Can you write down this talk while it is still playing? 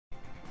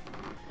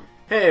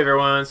Hey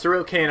everyone,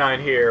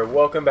 surrealcanine here.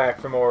 Welcome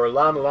back for more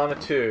La-Mulana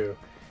 2.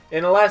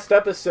 In the last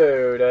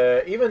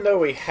episode, even though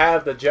we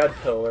have the Jed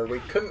Pillar, we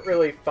couldn't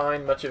really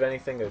find much of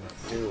anything to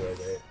do with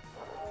it.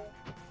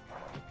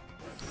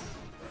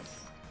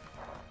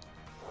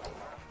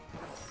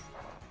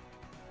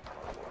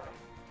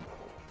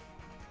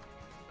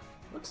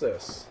 What's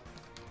this?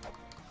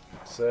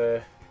 It's,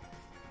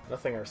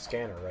 nothing our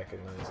scanner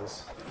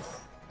recognizes.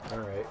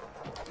 Alright.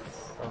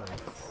 Fine.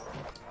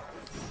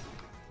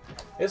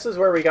 This is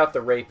where we got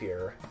the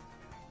rapier.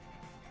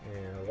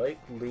 And light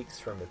leaks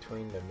from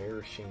between the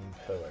mirror sheen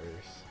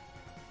pillars.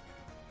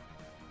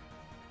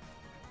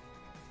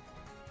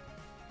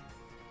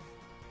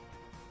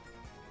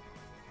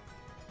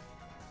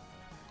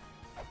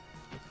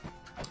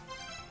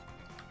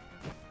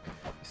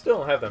 Still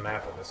don't have the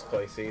map of this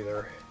place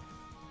either.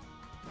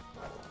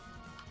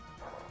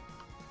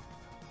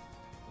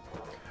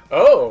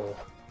 Oh!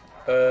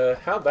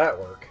 How'd that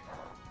work?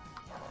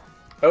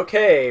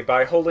 Okay,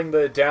 by holding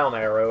the down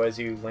arrow as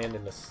you land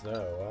in the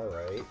snow.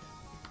 Alright.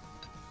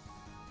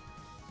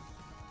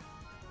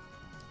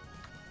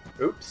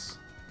 Oops.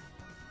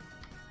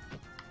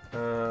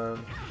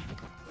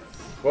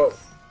 Whoa.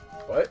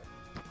 What?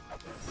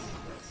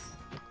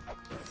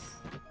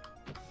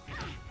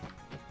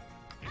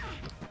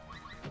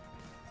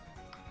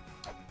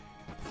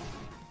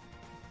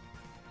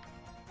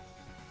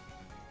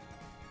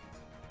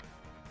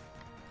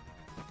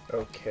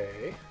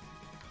 Okay.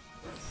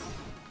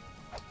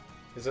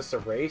 Is this a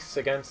race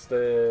against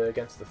the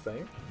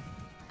thing?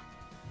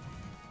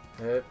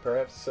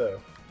 Perhaps so.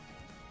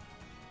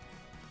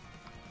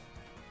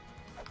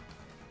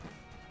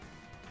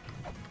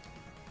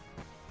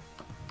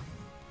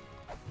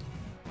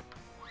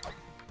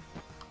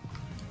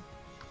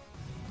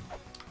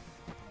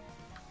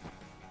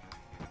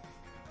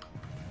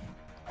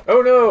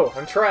 Oh no,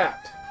 I'm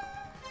trapped.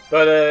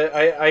 But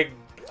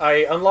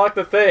I unlocked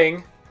the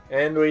thing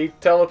and we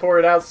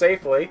teleported out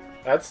safely.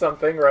 That's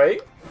something, right?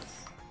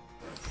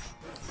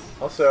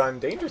 Also, I'm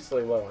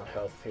dangerously low on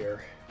health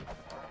here.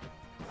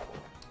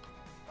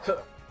 Huh.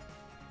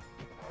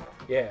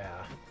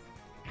 Yeah.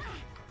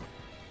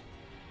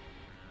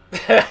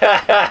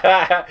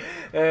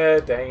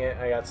 Dang it,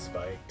 I got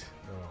spiked.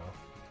 Oh.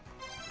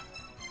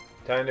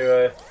 Time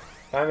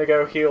to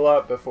go heal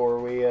up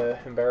before we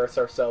embarrass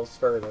ourselves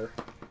further.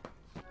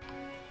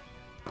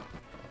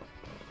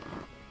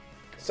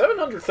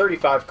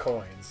 735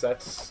 coins.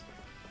 That's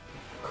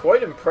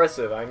quite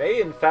impressive. I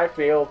may, in fact,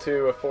 be able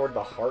to afford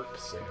the harp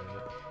soon.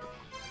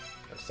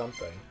 Or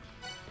something.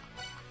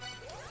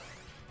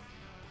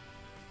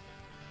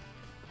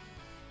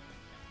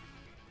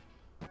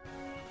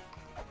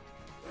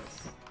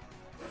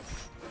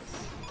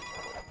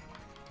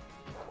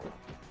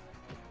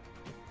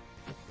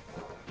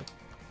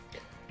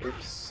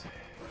 Oops.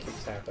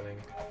 Keeps happening.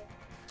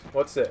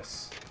 What's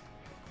this?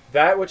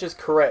 That which is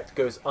correct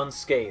goes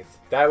unscathed.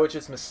 That which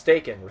is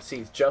mistaken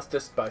receives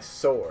justice by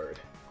sword.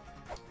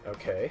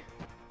 Okay.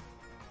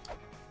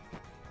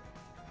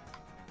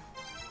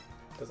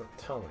 Doesn't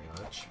tell me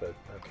much, but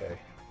okay.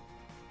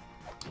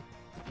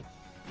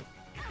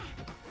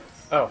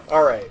 Oh,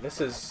 alright.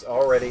 This is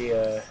already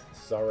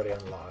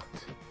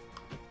unlocked.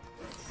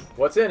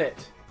 What's in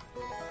it?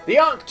 The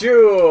Ankh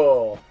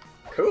Jewel!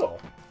 Cool.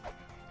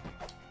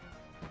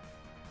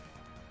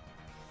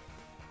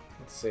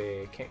 Let's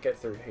see. Can't get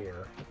through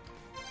here.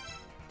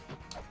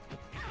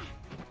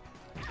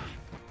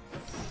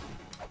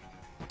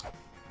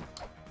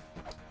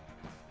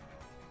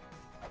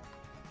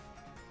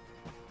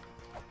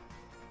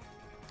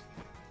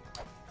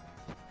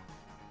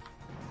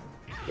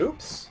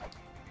 Oops.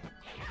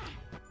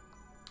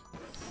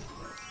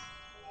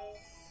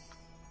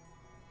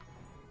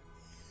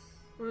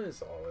 What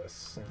is all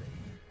this?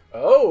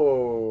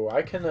 Oh,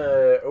 I can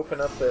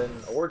open up an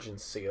origin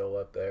seal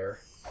up there.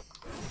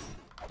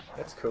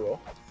 That's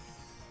cool.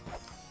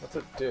 What's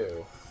it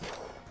do?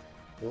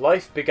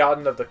 Life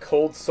begotten of the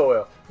cold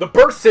soil. The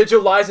birth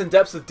sigil lies in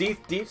depths of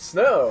deep, deep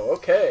snow.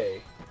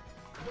 Okay.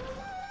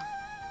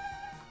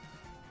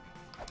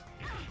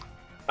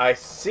 I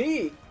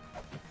see.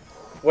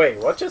 Wait,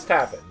 what just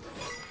happened?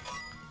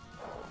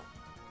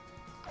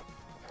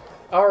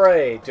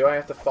 Alright, do I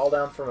have to fall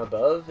down from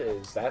above?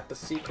 Is that the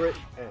secret?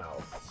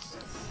 Ow.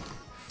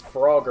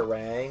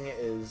 Froggerang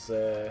is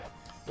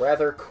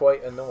rather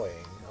quite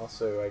annoying.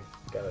 Also, I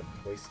gotta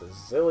waste a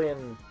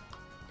zillion...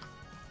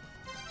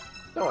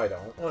 No, I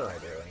don't. What am I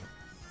doing?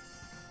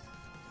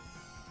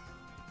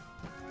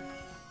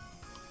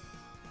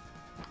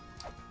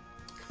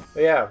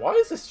 But yeah, why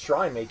does this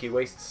shrine make you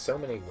waste so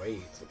many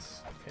weights?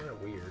 It's kind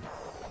of weird.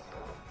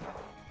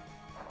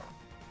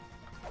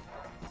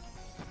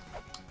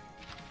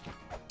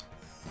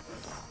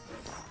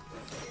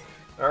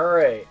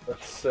 Alright,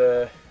 let's,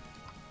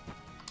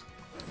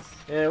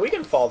 yeah, we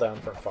can fall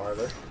down from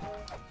farther.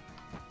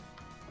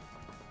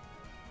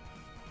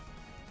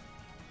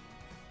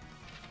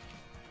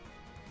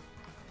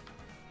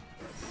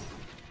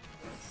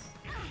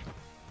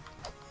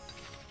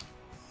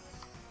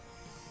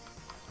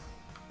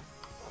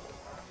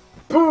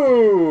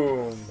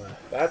 Boom!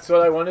 That's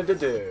what I wanted to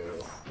do.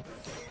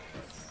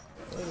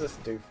 What does this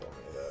do for me,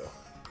 though?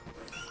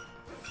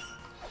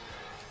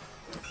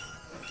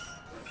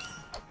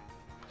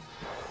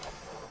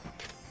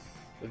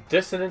 The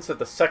dissonance of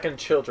the second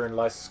children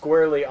lies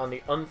squarely on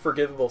the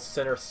unforgivable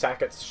sinner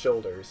Sacket's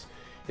shoulders.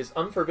 His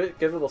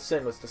unforgivable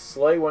sin was to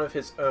slay one of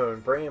his own,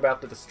 bringing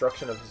about the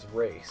destruction of his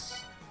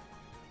race.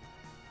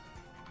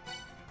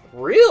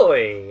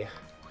 Really?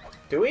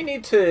 Do we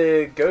need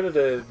to go to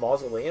the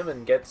Mausoleum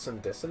and get some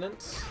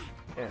dissonance?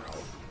 Ow.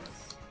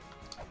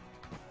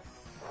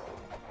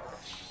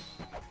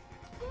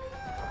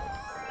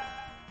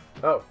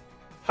 Oh.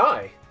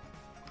 Hi!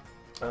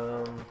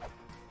 How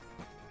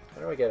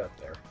do I get up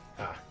there?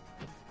 Ah.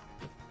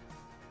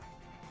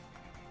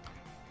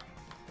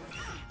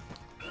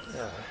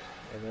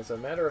 And as a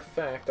matter of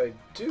fact, I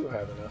do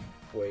have enough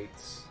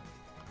weights.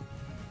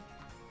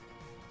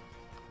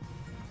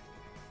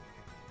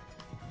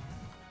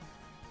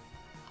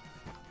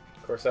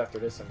 Of course, after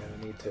this, I'm going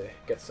to need to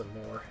get some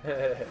more.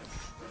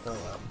 Oh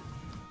well.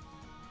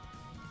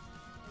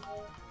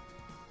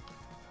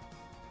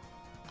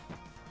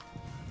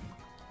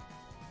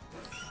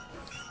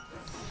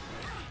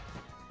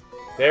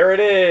 There it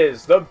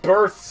is! The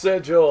birth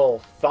sigil!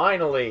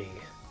 Finally!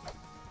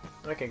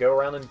 I can go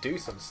around and do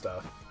some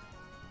stuff.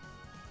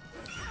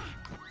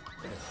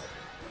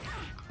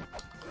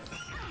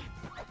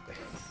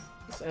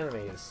 This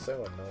enemy is so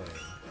annoying.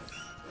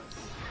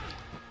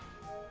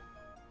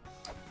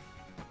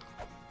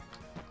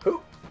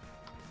 Who?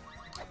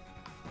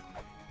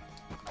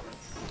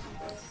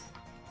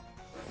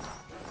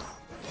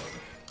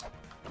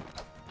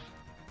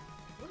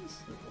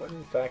 What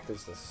in fact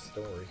is the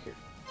story here?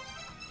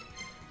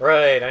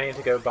 Right, I need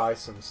to go buy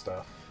some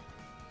stuff.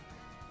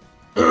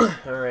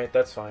 Alright,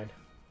 that's fine.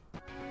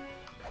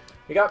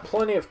 We got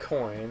plenty of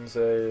coins.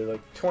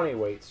 Like 20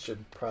 weights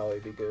should probably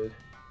be good.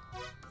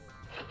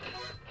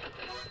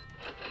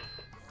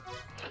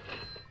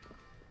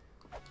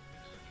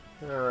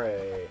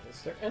 Alright,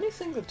 is there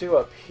anything to do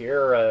up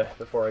here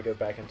before I go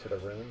back into the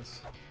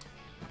ruins?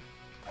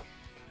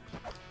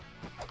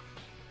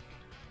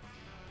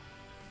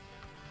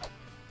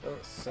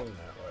 Doesn't seem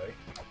that way.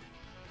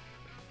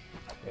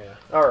 Yeah,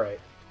 alright.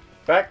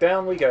 Back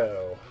down we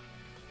go.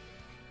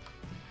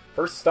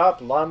 First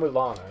stop,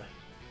 La-Mulana.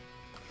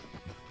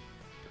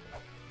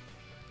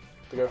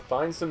 To go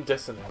find some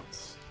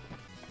dissonance.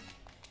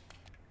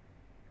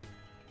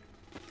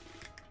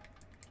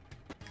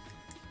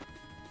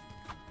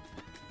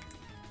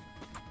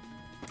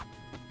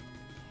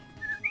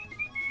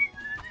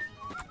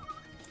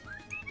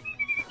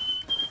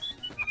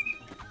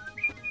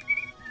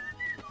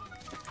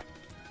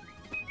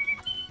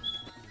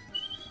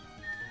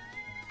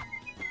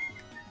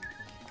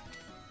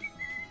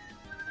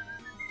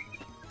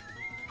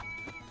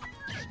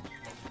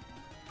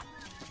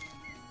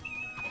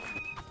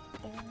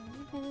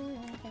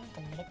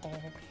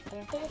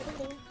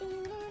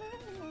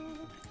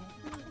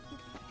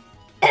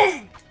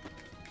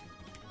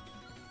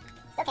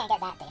 Still can't get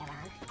that data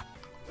wrong.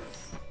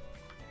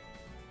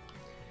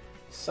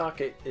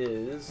 Socket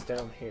is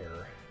down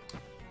here.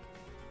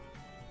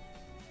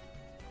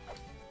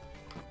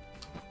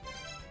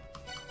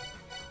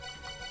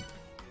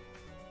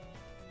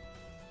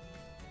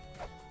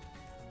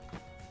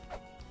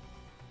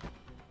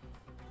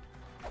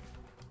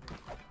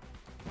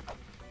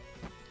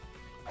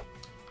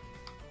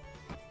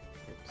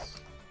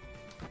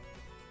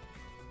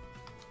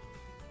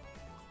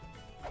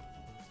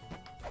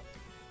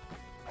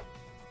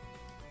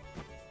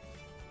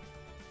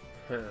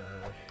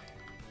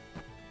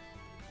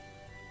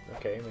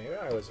 Okay, maybe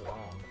I was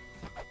wrong.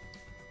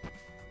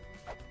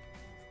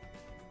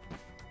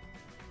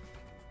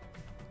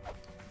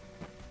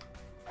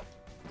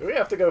 Do we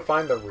have to go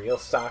find the real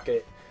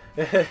socket?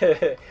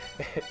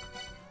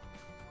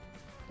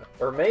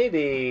 Or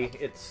maybe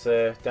it's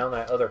down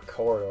that other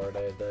corridor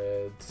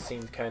that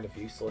seemed kind of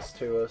useless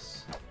to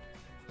us.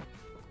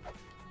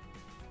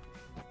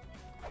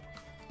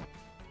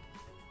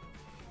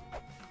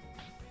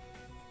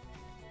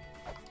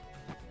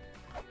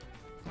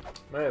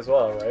 Might as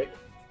well, right?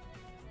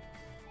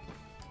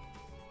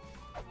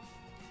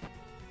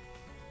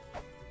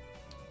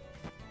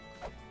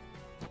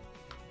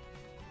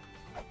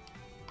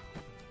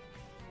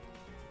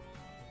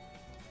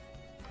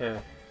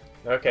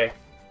 Okay.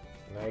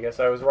 I guess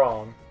I was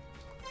wrong.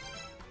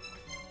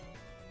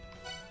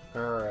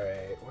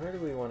 Alright, where do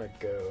we want to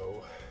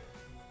go?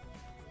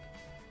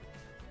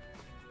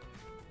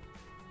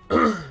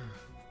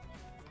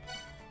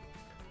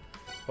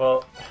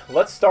 Well,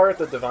 let's start at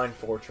the Divine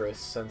Fortress,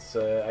 since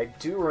I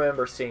do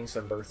remember seeing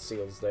some birth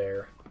seals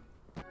there.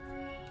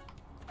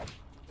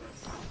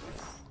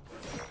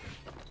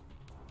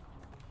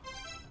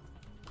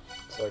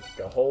 It's like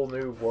a whole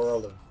new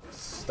world of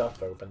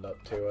stuff opened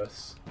up to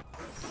us.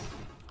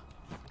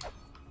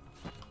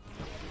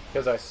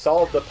 Because I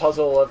solved the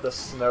puzzle of the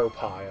snow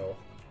pile.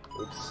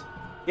 Oops.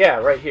 Yeah,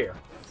 right here.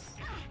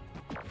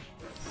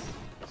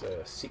 It's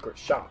a secret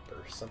shop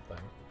or something.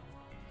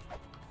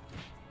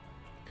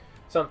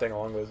 Something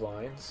along those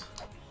lines.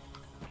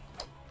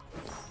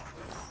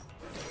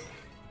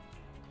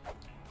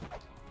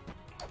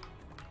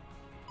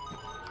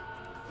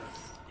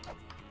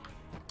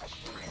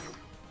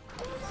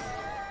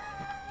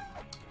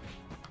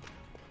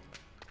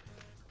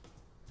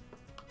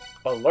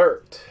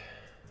 Alert!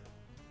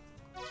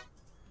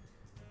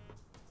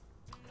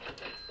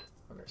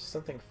 And there's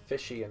something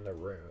fishy in the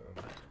room.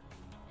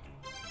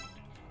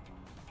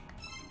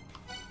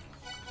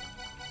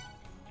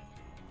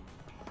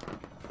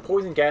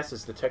 Poison gas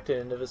is detected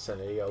in the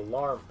vicinity. An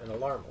alarm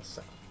will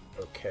sound.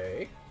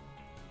 Okay.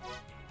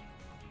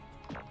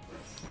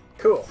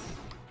 Cool.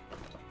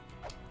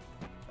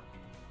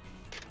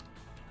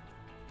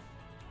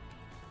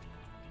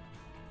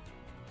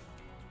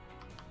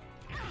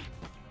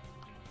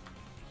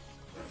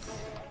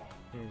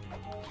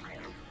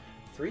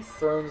 Three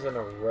thrones in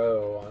a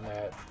row on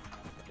that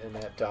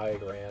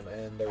diagram,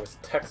 and there was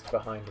text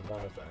behind one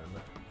of them.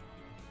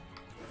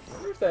 I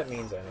wonder if that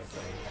means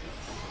anything.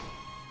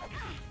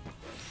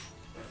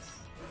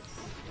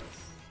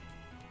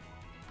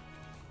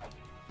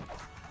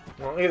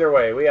 Well, either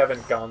way, we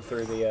haven't gone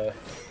through the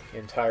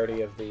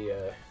entirety of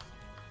the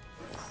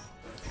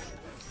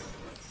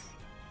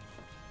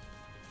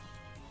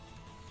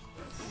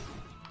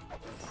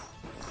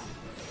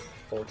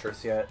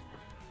fortress yet.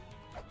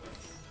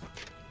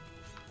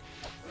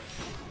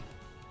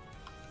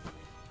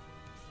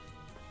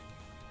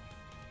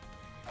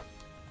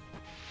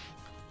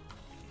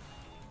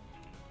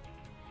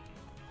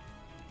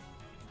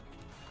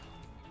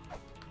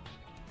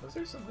 Is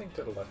there something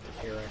to the left of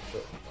here,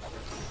 actually?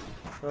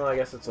 Well, I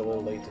guess it's a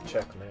little late to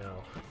check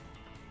now.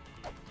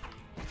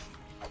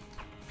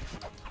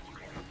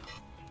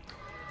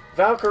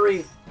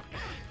 Valkyrie!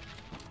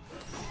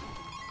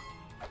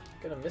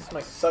 Gonna miss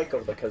my cycle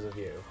because of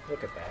you.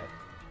 Look at that.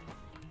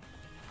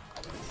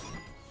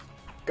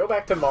 Go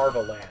back to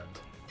Marvel Land.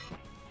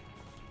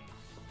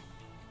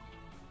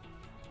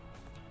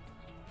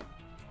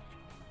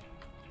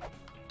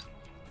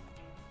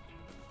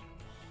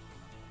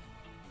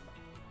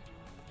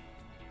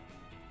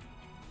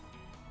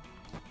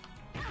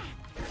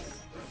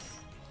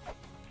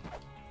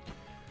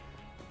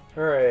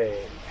 Alright.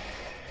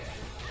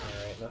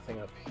 Alright, nothing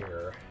up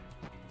here.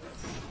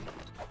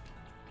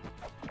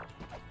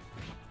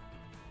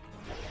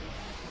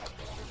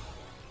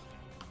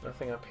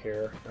 Nothing up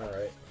here.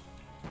 Alright.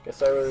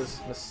 Guess I was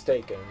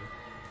mistaken.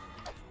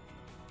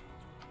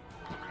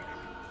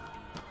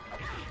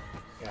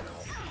 Ow.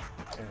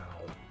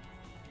 Ow.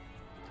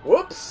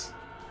 Whoops!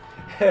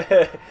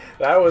 that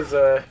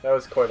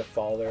was quite a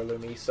fall there,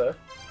 Lumisa.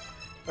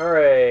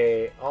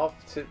 Alright, off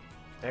to...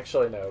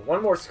 Actually, no.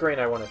 One more screen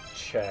I want to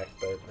check,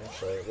 but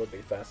actually it would be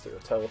faster to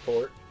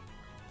teleport.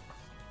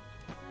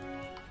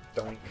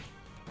 Doink.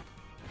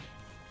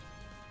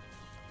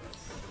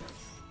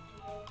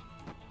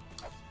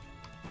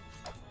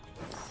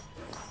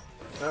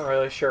 Not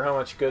really sure how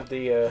much good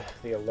the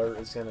alert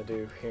is going to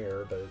do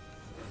here, but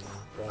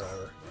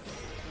whatever.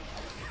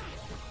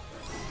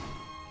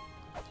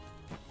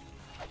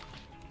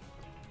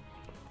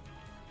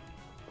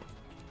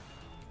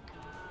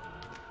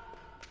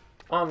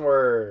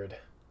 Onward!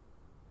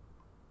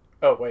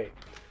 Oh, wait.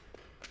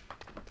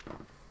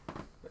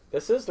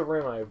 This is the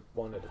room I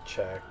wanted to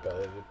check, but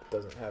it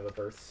doesn't have a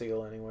birth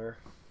seal anywhere.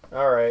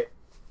 Alright.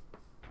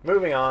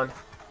 Moving on.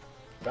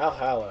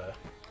 Valhalla.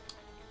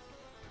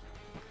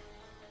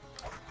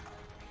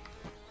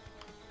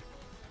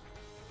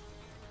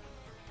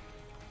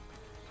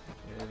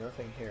 Yeah,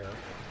 nothing here.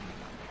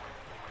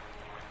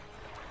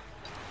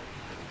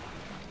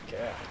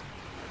 Yeah.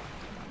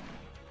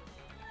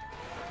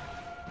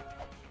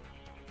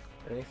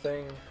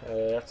 Anything?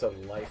 That's a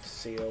life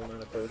seal,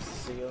 not a birth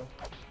seal.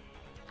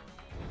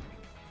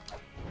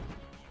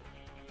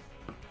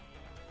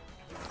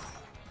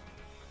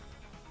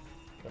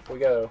 Up we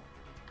go.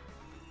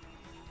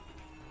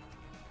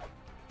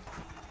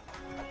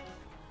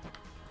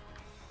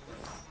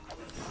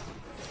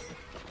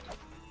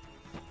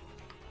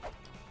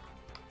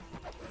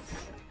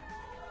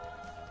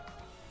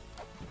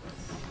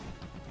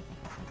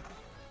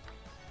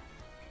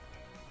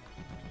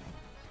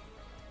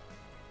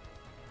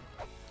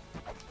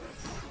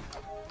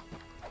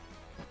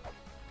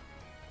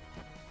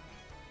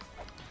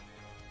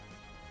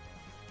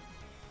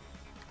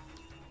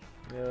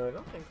 No, I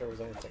don't think there was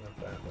anything up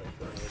that way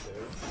for me to do.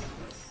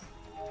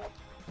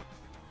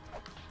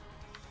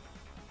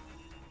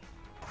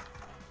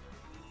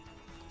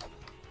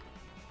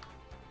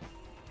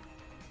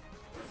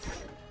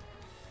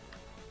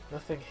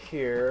 Nothing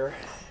here.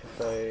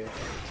 If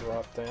I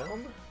drop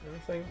down,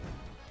 anything?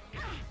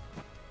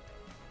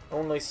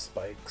 Only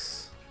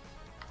spikes.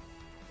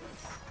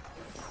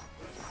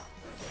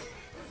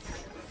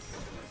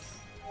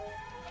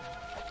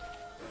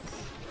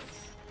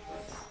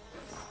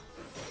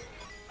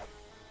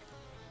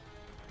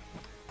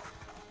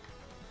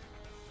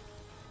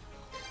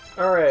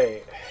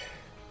 Alright.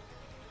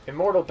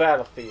 Immortal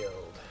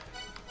Battlefield.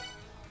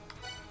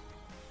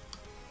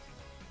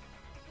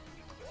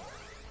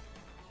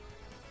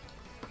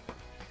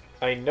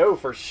 I know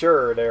for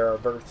sure there are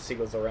birth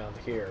seals around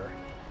here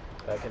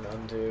that I can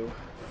undo.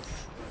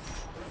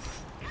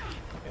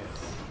 Yeah.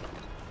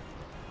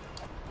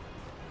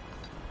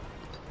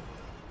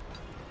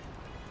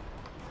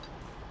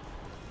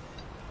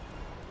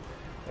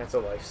 That's a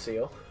life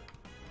seal.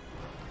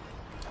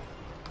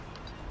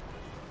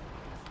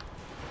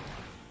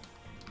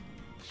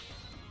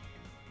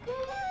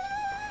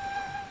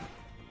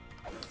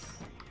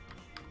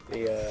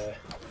 the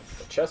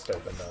chest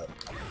opened up.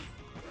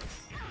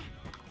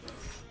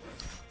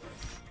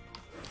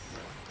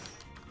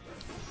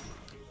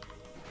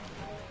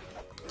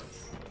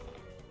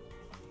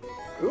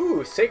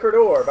 Ooh, Sacred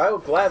Orb! I will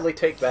gladly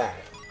take that.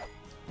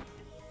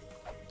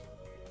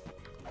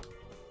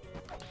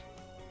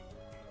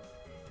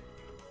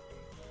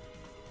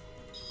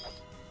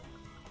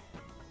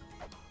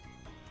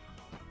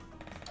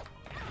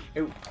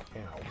 Ooh,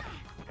 ow.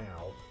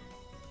 Ow.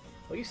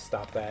 Will you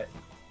stop that?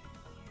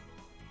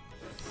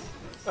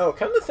 Oh,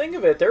 come to think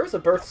of it, there was a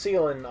birth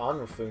seal in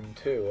Annwfn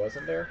too,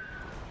 wasn't there?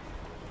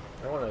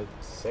 I don't want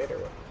to say there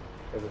was.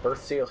 There's a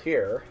birth seal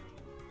here,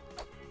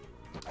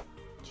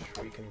 which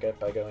we can get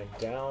by going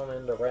down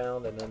and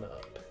around and then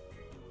up.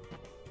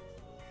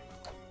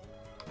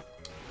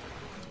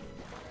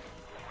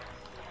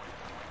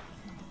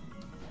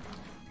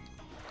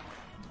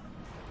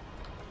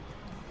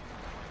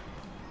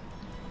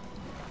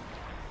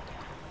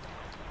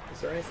 Is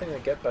there anything to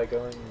get by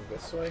going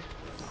this way?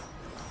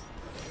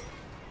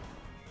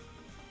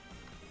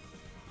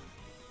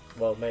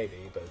 Well, maybe,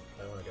 but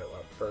I want to go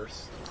up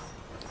first.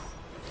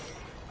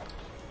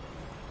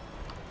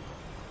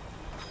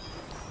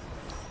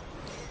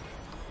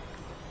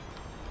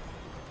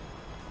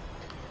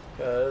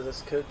 Because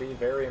this could be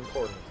very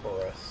important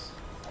for us.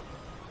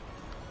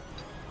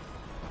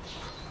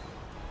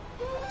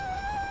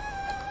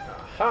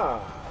 Aha!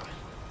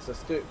 What's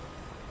this do?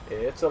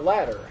 It's a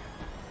ladder.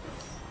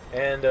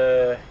 And,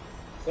 is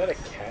that a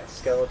cat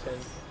skeleton?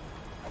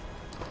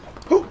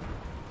 Whoo!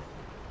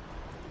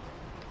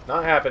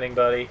 Not happening,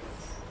 buddy.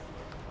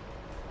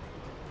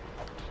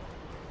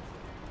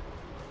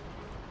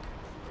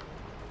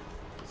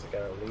 Guess I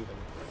gotta leave him.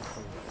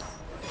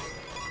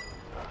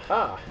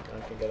 Aha! Now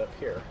I can get up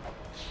here.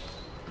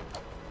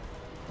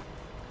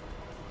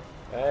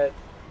 That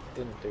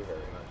didn't do very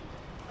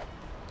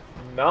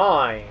much.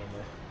 9!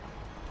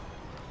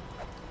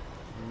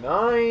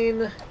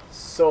 9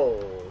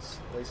 souls.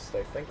 At least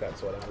I think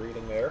that's what I'm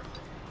reading there.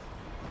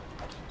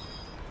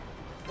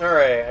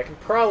 Alright, I can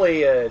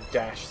probably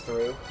dash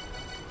through.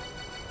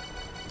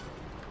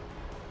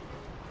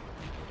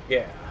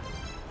 Yeah.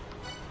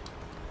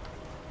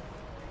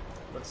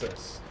 What's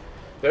this?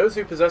 Those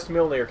who possess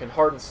Mjolnir can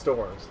harden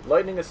storms.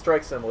 Lightning is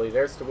strike symbol he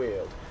dares to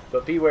wield.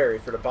 But be wary,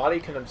 for the body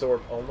can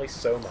absorb only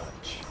so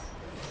much.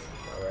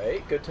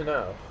 Alright, good to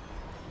know.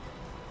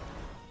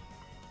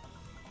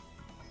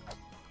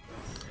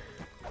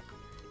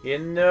 You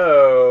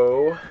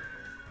know,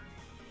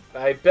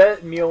 I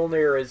bet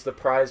Mjolnir is the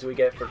prize we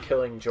get for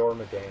killing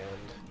Jormungand.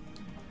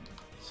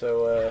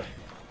 So,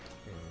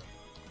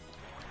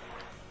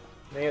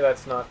 maybe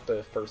that's not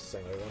the first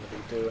thing I want to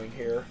be doing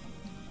here.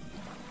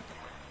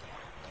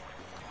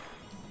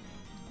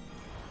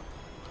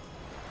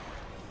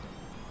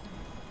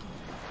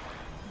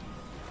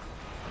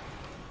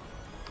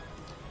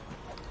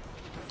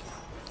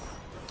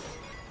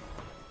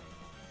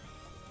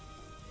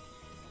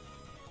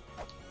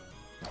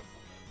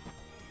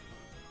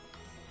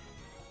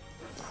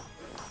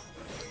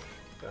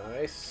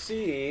 I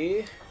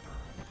see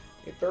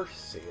a birth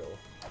seal.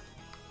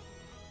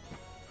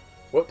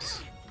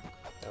 Whoops.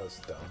 That was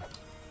dumb.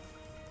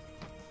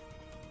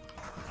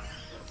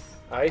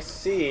 I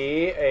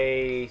see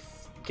a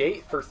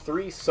gate for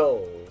 3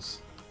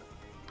 souls.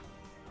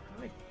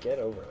 How do I get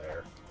over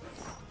there?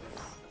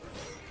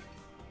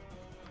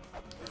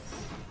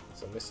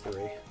 It's a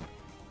mystery.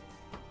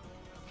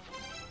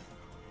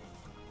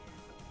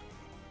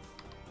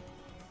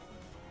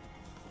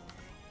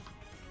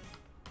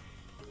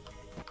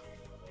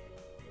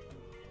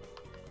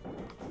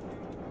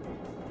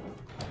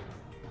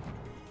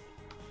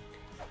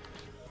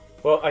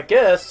 Well, I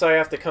guess I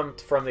have to come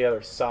from the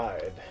other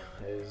side,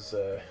 is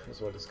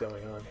what is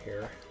going on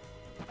here.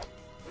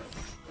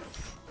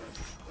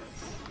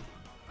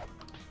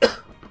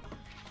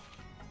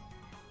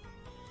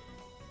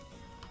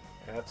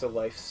 That's a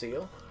life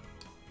seal.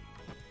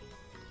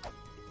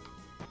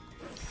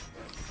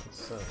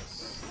 What's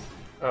this?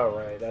 Oh,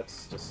 right,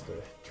 that's just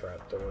a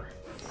trapdoor.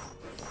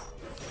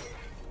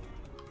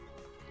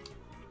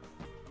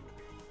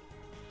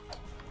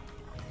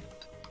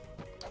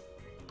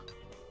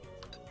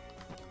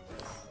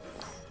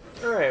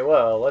 Alright,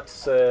 well,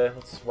 let's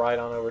ride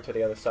on over to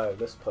the other side of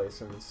this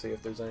place and see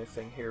if there's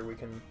anything here we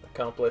can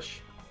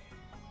accomplish.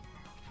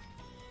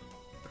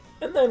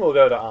 And then we'll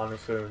go to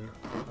Annwfn.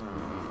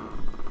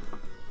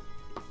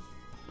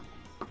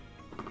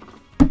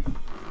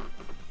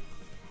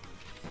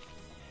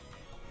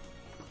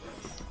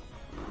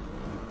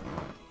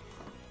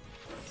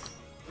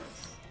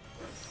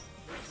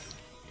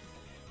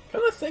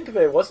 Come to think of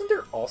it, wasn't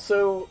there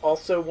also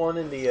one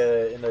in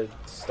the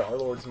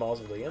Star-Lord's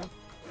Mausoleum?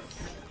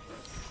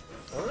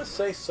 I want to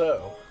say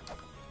so.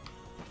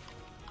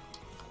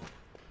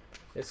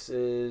 This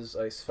is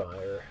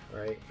Icefire,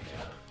 right?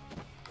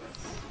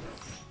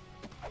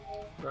 Yeah.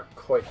 Not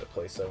quite the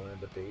place I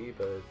wanted to be,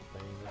 but I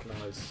mean, we can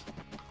always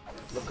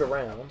look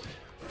around.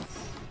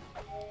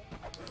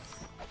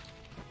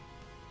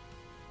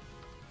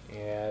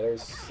 Yeah,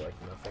 there's like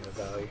nothing of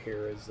value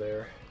here, is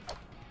there?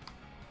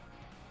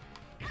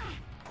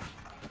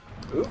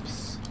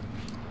 Oops.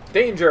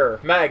 Danger!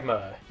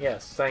 Magma!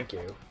 Yes, thank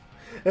you.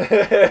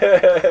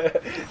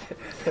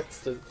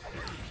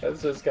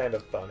 That's just kind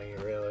of funny,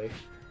 really.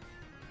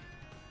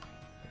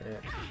 Yeah,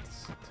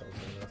 tells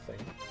me nothing.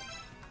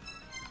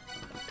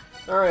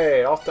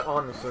 Alright, off to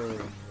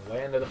Annwfn,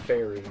 land of the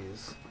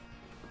fairies.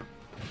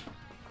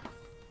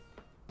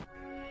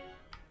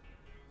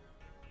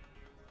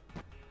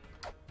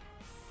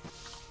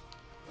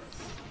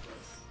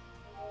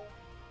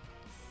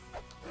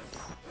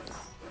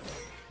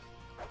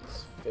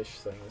 This fish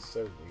thing is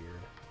so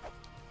weird.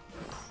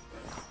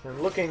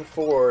 I'm looking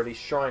for the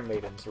Shrine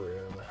Maiden's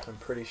room, I'm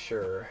pretty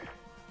sure.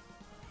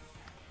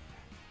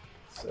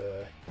 It's,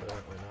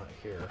 apparently not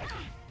here.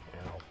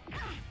 Ow.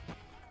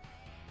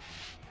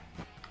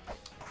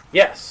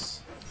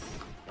 Yes!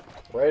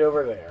 Right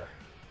over there.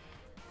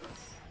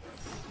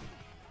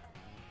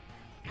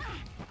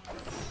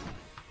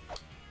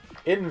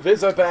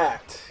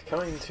 Invisibat!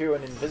 Coming to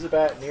an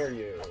Invisibat near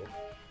you.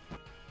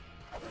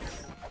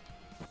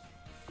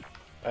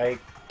 I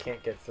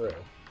can't get through.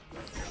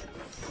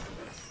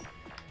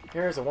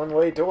 There's a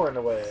one-way door in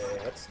the way.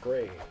 That's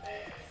great.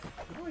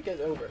 How do I get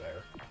over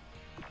there?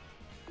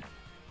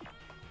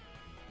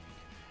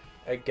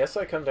 I guess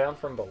I come down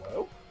from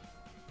below?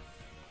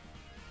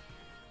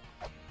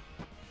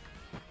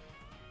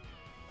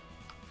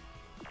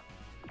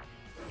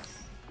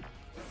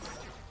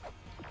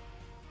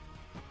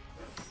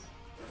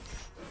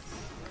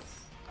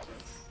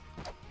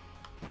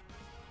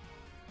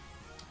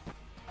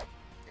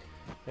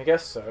 I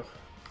guess so.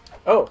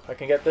 Oh, I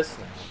can get this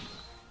now.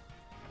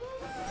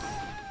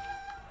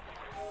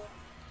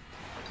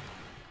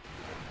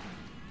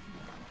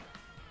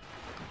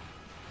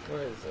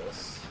 What is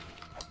this?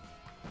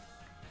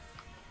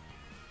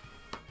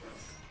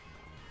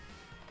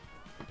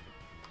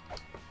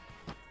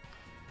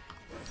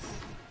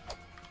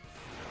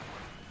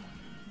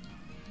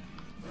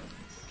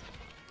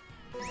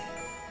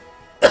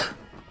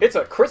 It's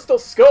a crystal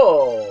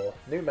skull!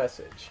 New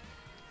message.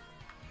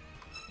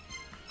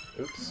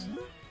 Oops.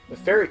 The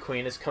Fairy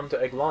Queen has come to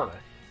La-Mulana.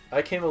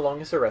 I came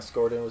along as her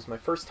escort and it was my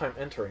first time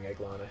entering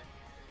La-Mulana.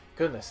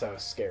 Goodness, that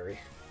was scary.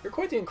 You're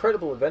quite the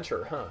incredible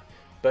adventurer, huh?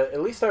 But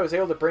at least I was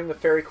able to bring the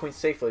Fairy Queen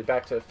safely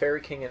back to the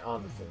Fairy King in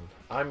Annwfn.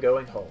 I'm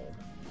going home.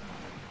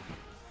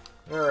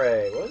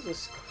 Alright, what does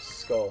this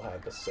skull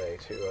have to say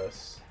to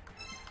us?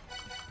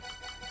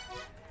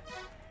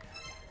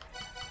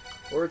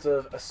 Words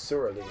of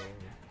Asuraline.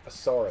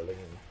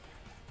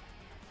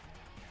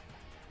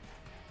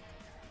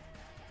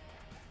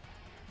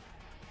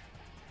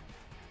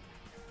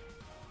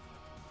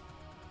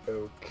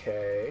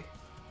 Okay.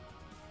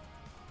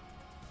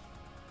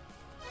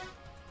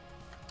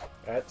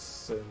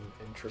 That's an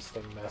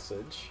interesting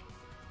message.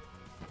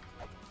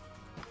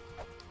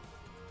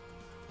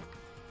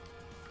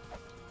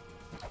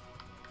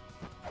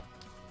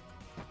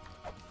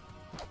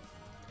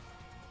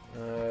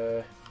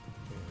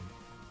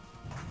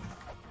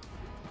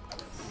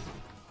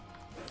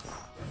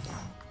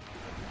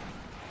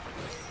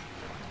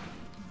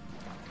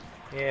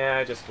 Yeah,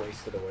 I just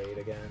wasted a weight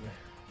again.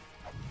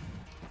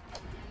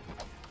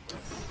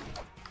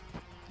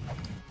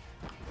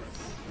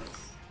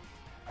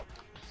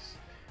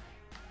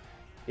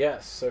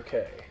 Yes,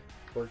 okay.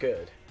 We're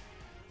good.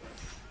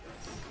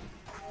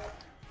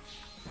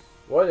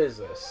 What is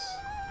this?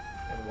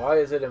 And why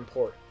is it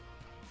important?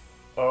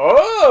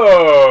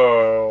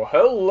 Oh!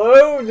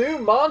 Hello, new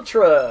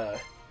mantra!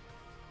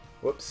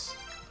 Whoops.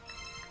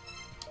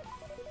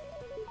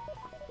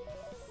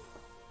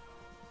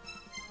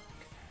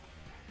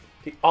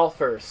 The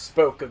author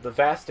spoke of the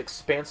vast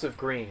expansive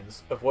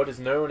greens of what is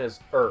known as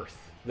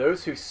Earth.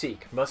 Those who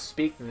seek must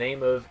speak the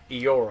name of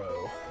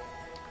Ioro.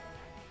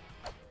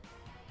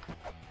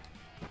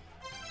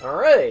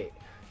 Alright.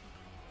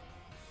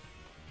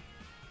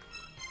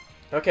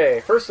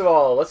 Okay, first of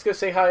all, let's go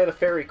say hi to the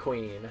Fairy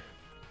Queen.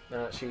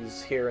 Now that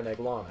she's here in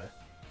La-Mulana.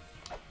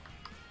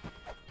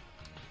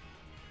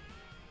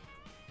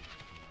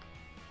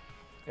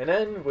 And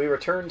then we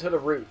return to the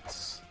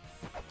roots.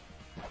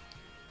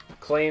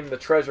 Claim the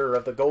treasure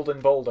of the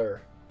Golden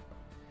Boulder.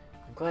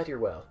 I'm glad you're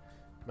well.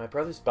 My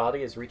brother's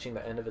body is reaching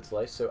the end of its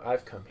life, so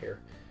I've come here.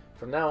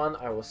 From now on,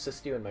 I will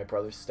assist you in my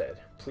brother's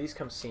stead. Please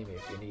come see me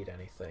if you need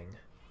anything.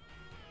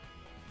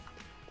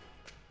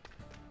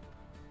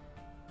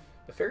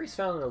 The fairies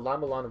found in the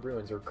La-Mulana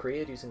ruins were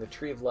created using the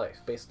Tree of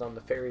Life, based on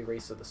the fairy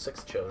race of the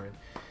 6 children.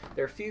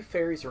 There are few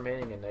fairies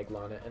remaining in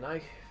La-Mulana, and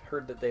I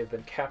heard that they have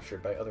been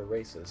captured by other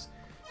races.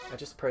 I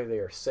just pray they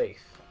are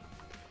safe.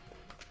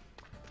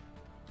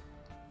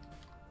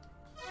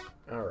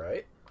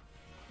 Alright.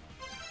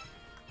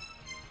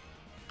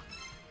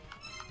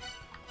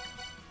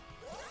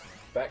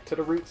 Back to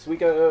the roots we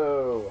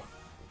go!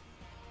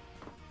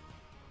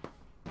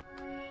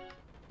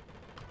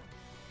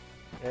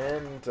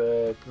 And,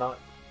 not...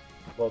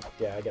 Well,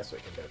 yeah, I guess we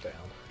can go down.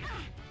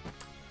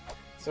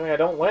 Assuming I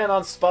don't land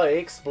on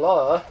spikes,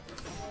 blah.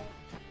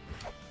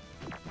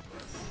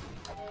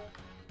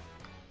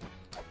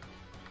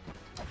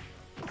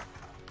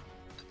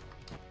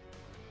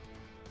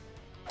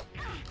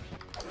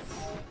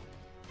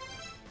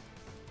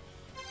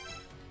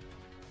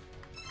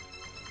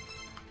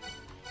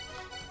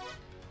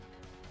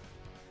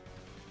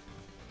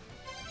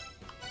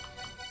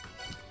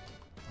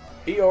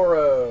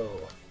 Ioro!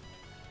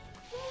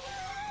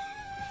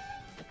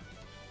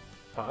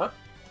 Huh?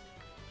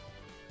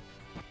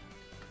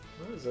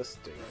 What does this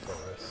do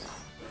for us?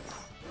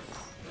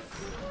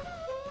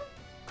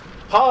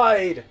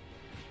 Hide!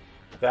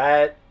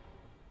 That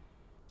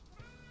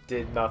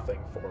did nothing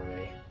for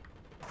me.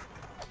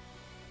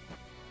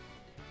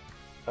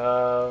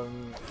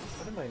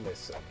 What am I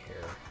missing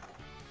here?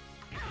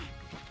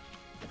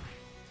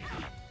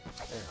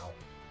 Ow.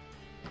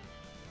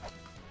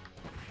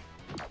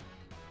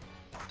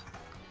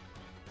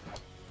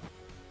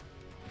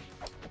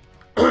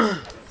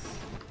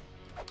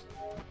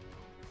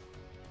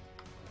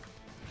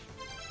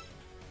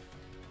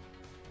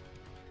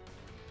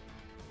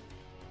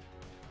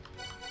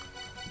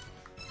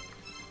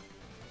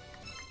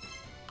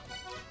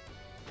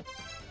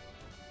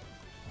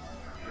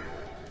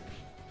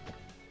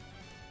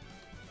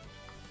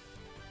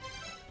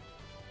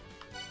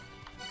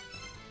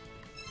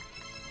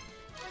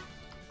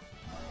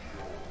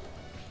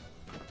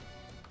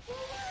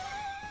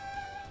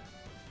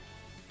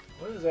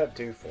 What does that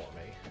do for me?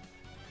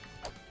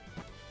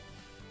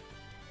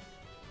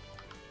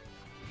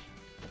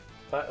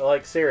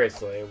 Like,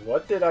 seriously,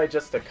 what did I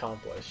just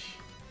accomplish?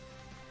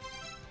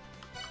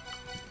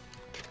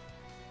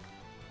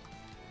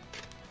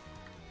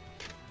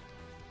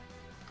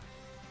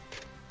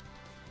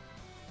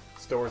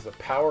 Stores the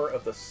power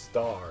of the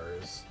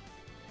stars.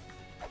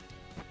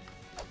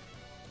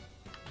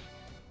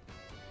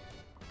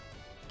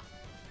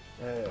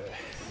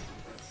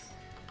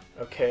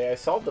 Okay, I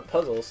solved the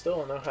puzzle. Still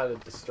don't know how to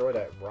destroy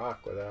that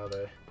rock without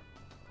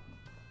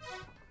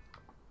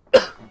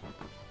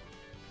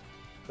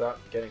without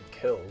getting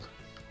killed.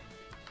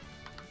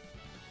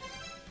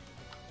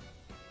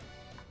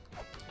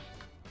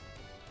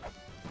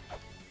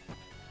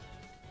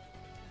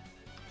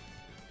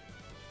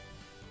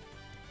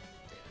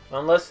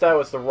 Unless that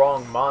was the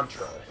wrong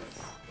mantra.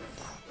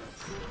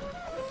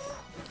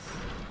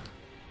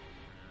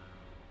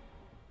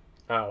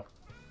 Oh.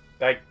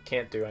 I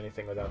can't do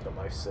anything without the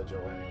life sigil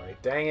anyway.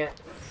 Dang it.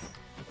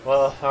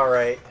 Well,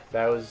 alright.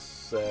 That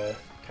was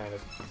kind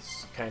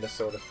of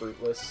sort of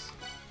fruitless.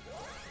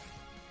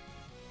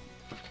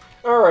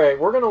 Alright,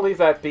 we're gonna leave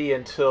that be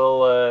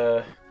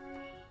until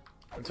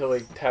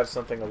we have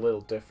something a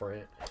little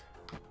different.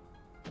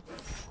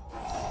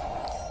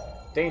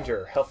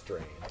 Danger, health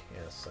drain.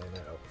 Yes, I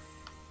know.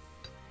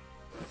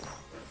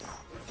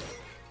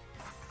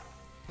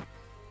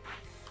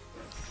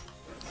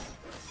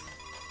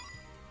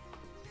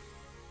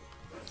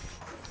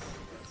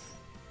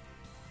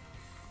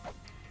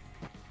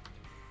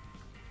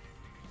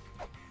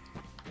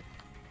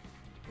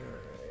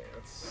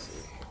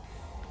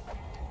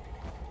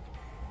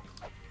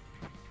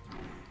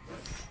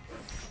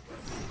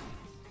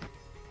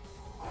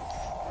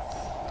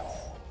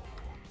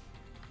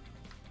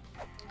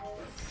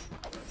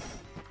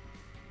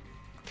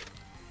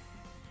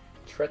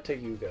 Treta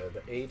Yuga,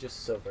 the Age of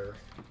Silver.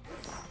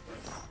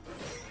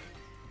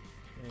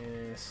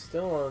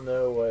 Still don't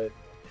know what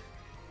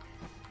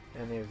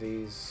any of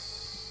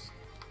these,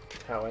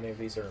 how any of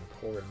these are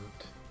important.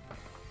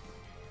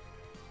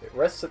 It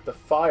rests at the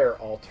fire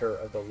altar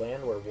of the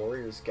land where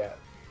warriors gather.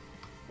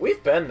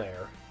 We've been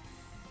there.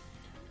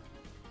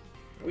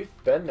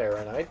 We've been there,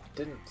 and I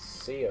didn't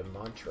see a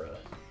mantra.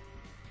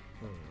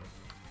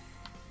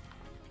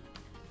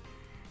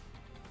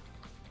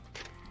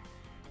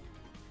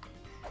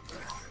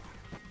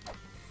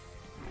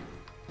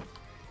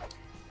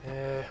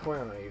 Where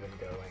am I even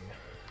going?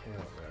 I don't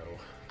know.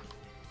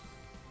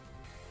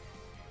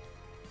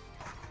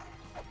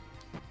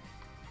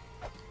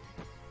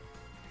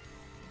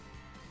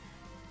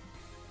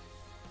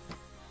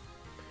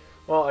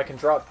 Well, I can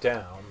drop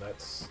down.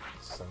 That's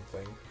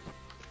something.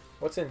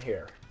 What's in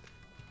here?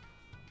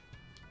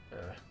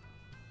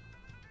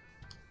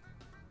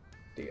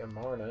 The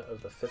Amarna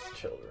of the Fifth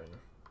Children.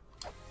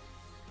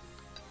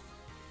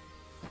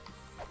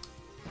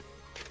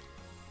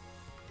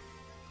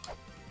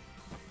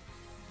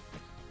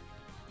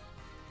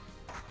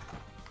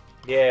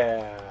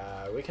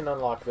 Yeah, we can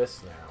unlock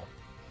this now.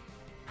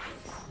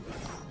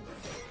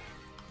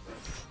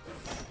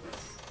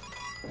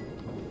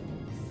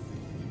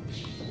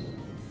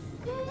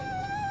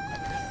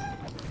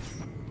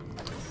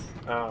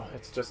 Oh,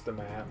 it's just the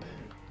map.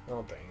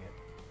 Oh, dang it.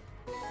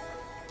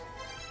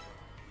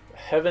 The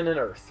Heaven and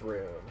Earth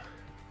room.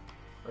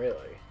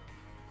 Really?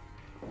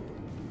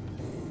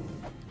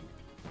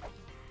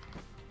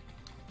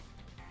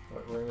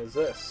 What room is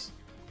this?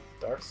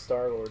 Dark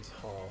Star-Lord's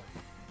Hall.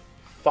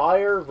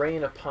 Fire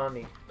rain upon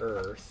the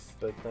earth,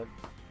 but that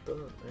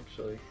doesn't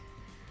actually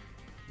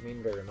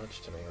mean very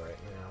much to me right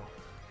now.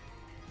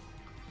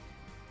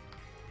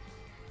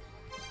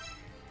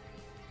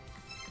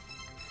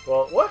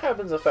 Well, what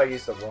happens if I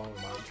use the wrong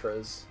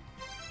mantras?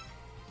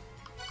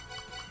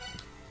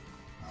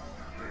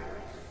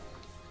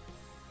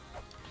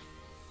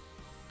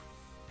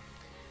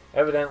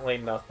 Evidently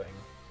nothing.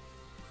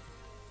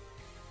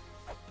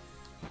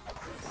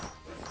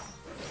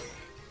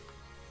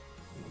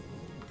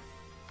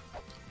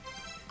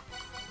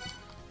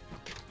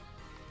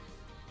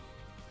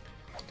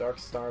 Dark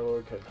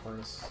Star-Lord could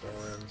harness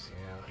storms,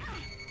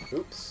 yeah.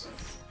 Oops.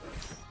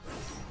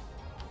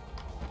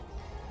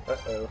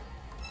 Uh-oh.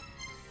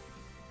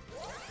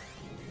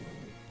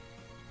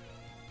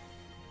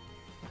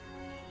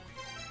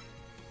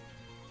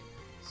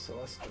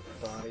 Celestial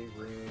Body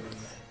Rune.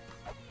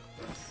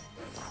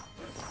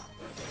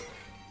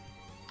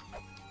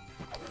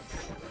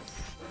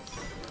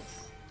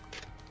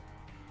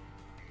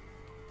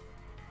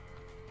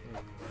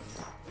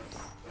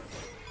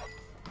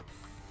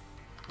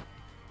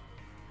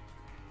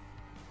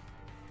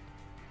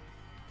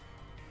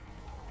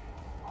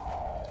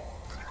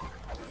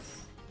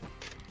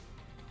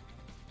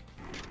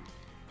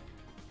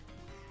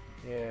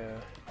 Yeah.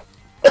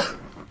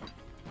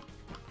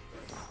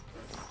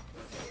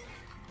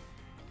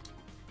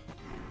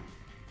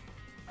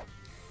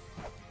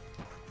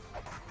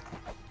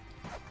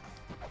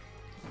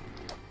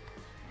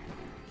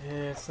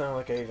 It's not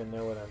like I even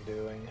know what I'm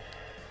doing.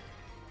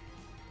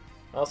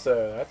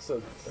 Also, that's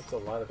a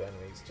lot of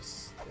enemies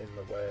just in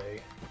the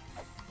way.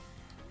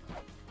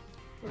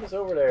 What is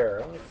over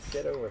there? I want to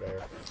get over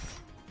there.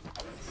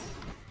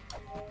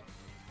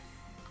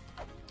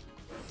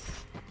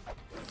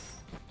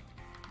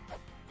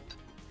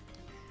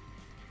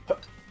 Huh.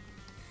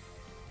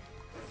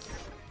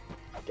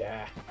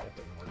 Gah, that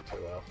didn't work too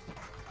well.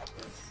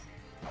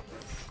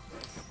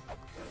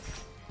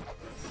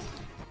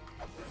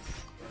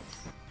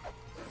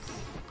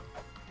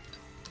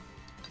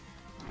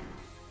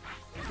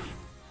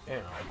 Ow.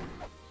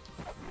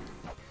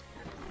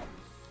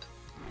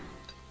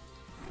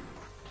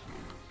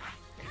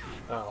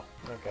 Oh,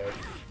 okay.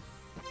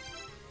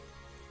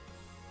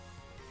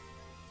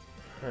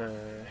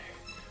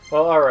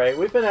 Well, alright,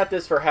 we've been at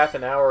this for half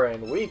an hour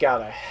and we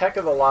got a heck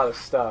of a lot of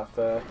stuff.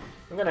 I'm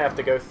gonna have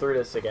to go through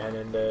this again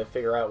and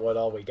figure out what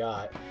all we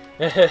got.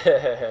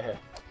 So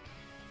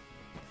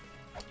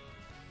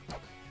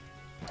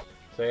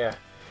yeah,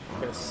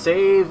 I'm gonna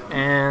save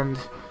and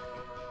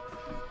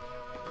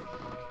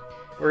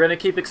we're gonna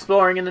keep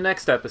exploring in the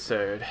next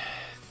episode.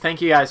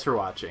 Thank you guys for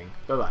watching.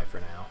 Bye-bye for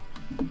now.